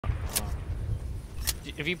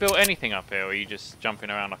Have you built anything up here, or are you just jumping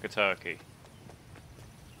around like a turkey?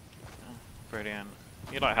 Oh, brilliant.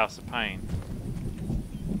 You're like House of Pain.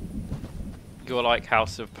 You're like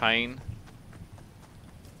House of Pain.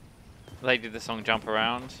 They did the song Jump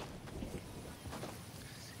Around.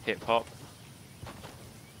 Hip hop.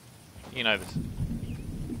 You know this.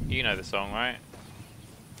 You know the song, right?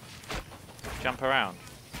 Jump around.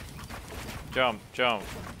 Jump, jump.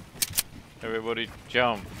 Everybody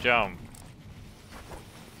jump, jump.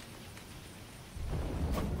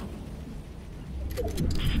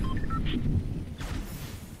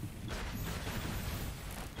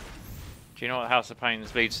 Do you know what House of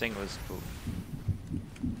Pain's lead singer was called?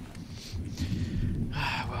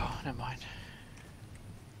 Well, never mind.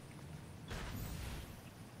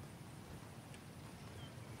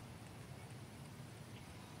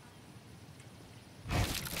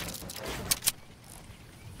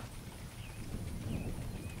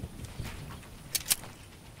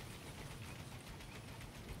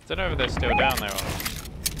 I don't know if they're still down there or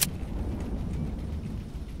not.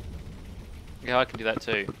 Yeah, I can do that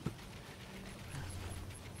too.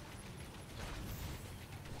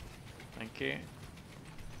 Thank you.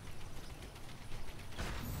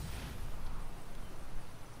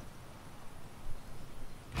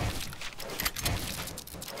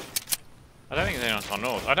 I don't think there's anyone on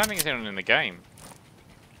north. I don't think there's anyone in the game.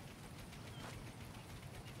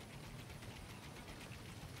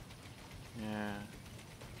 Yeah.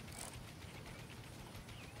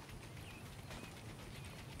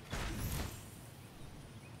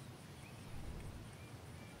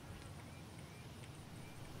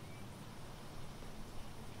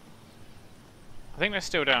 I think they're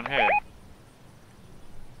still down here.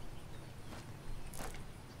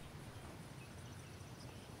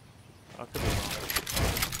 I could be wrong.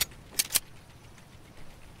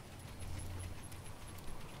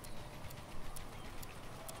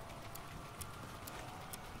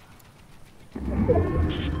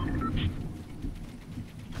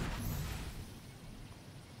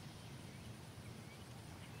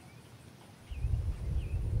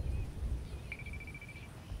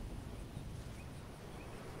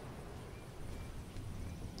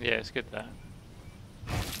 Yeah, it's good that.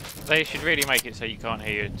 They should really make it so you can't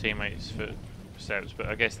hear your teammates' footsteps, but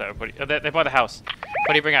I guess that would probably... Oh, they're by the house.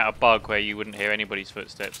 Probably bring out a bug where you wouldn't hear anybody's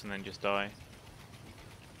footsteps and then just die.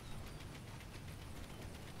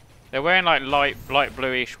 They're wearing like light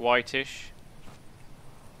bluish, whitish.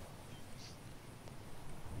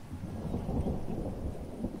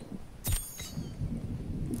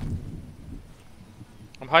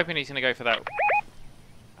 I'm hoping he's going to go for that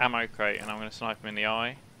ammo crate and I'm going to snipe him in the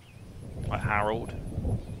eye. Like Harold.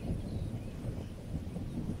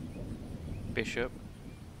 Bishop.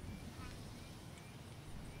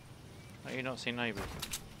 Have you not seen Neighbours?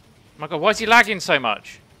 Oh my god, why is he lagging so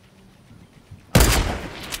much?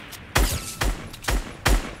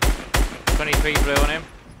 23 blue on him.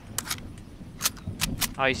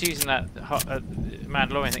 Oh, he's using that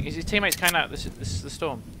Mandalorian thing. His teammates came out. This is the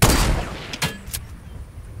storm.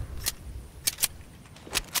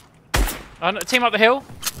 Oh, no, team up the hill.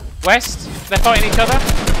 West. They're fighting each other.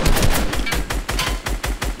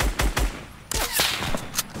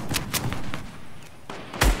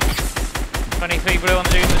 .23 blue on the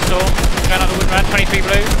dude in the storm. Going up the woodman. 23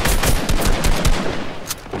 blue.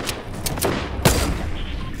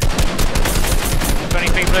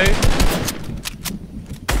 Blue.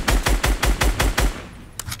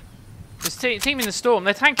 This team in the storm,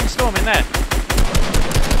 they're tanking storm in there.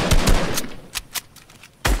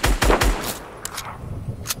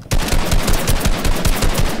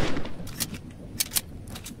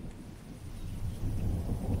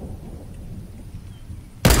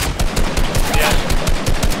 Yeah.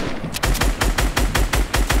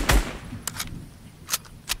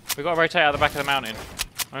 We've got to rotate out the back of the mountain.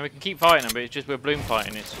 I mean, we can keep fighting them, but it's just we're bloom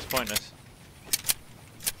fighting, it's just pointless.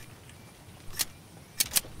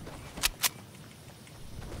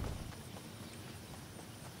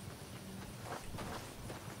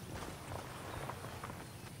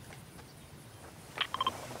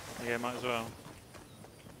 Yeah, might as well.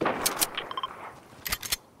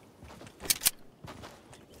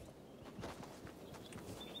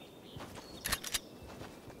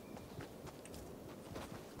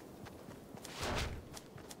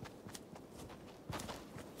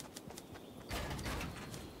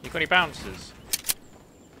 Got any bouncers?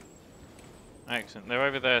 Excellent. They're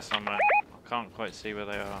over there somewhere. I can't quite see where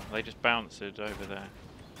they are. They just bounced over there.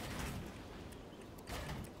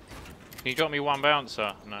 Can you drop me one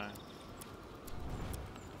bouncer? No.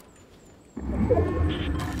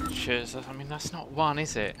 Cheers. I mean, that's not one,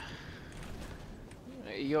 is it?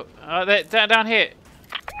 They're down here.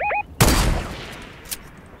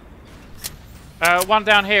 One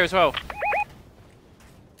down here as well.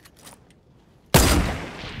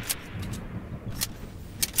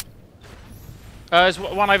 There's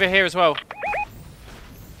one over here as well.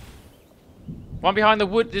 One behind the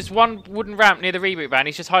wood. There's one wooden ramp near the reboot van.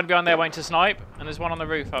 He's just hiding behind there waiting to snipe. And there's one on the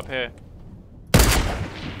roof up here.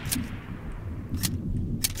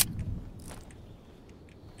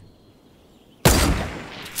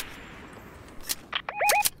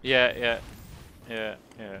 Yeah.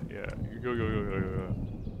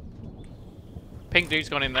 Pink dude's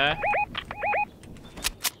gone in there.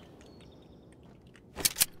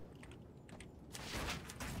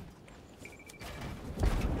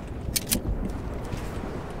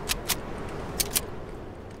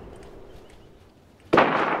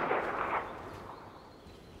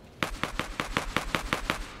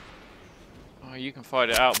 Oh, you can fight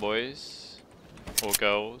it out, boys. Or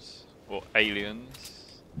girls. Or aliens.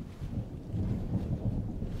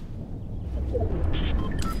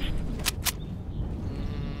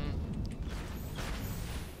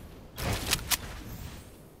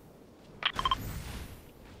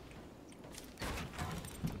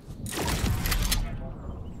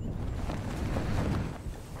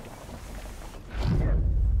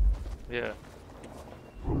 Yeah.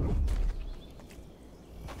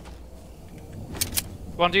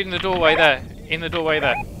 One dude in the doorway there. In the doorway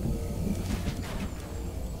there.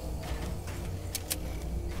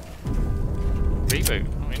 Reboot.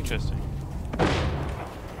 Oh, interesting.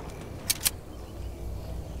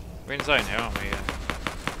 We're in zone here, aren't we? Yeah.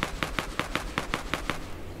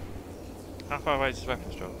 How far away is this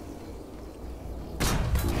weapons drop?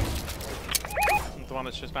 The one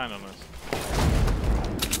that's just landed on us.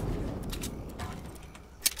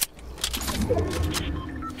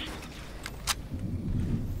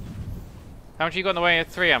 How much you got in the way of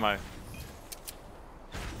 3 ammo? Okay,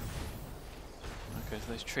 so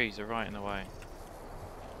those trees are right in the way.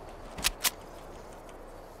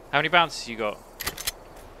 How many bounces you got?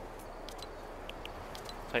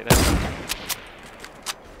 Take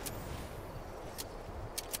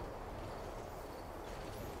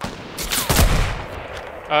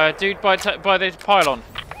that. Dude by the pylon.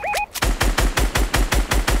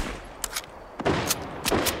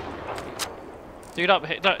 Dude up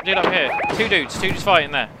here. Two dudes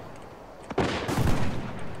fighting there.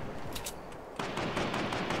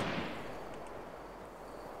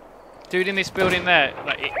 Dude in this building there,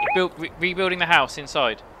 like rebuilding the house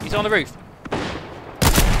inside. He's on the roof.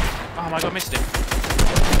 Oh my god, missed him.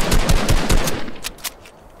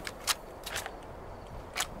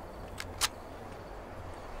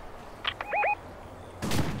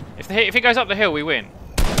 If it goes up the hill, we win.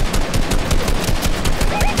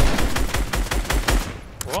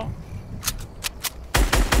 What?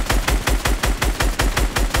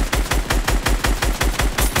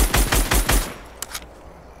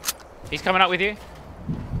 He's coming up with you.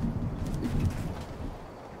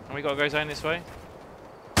 And we gotta go zone this way.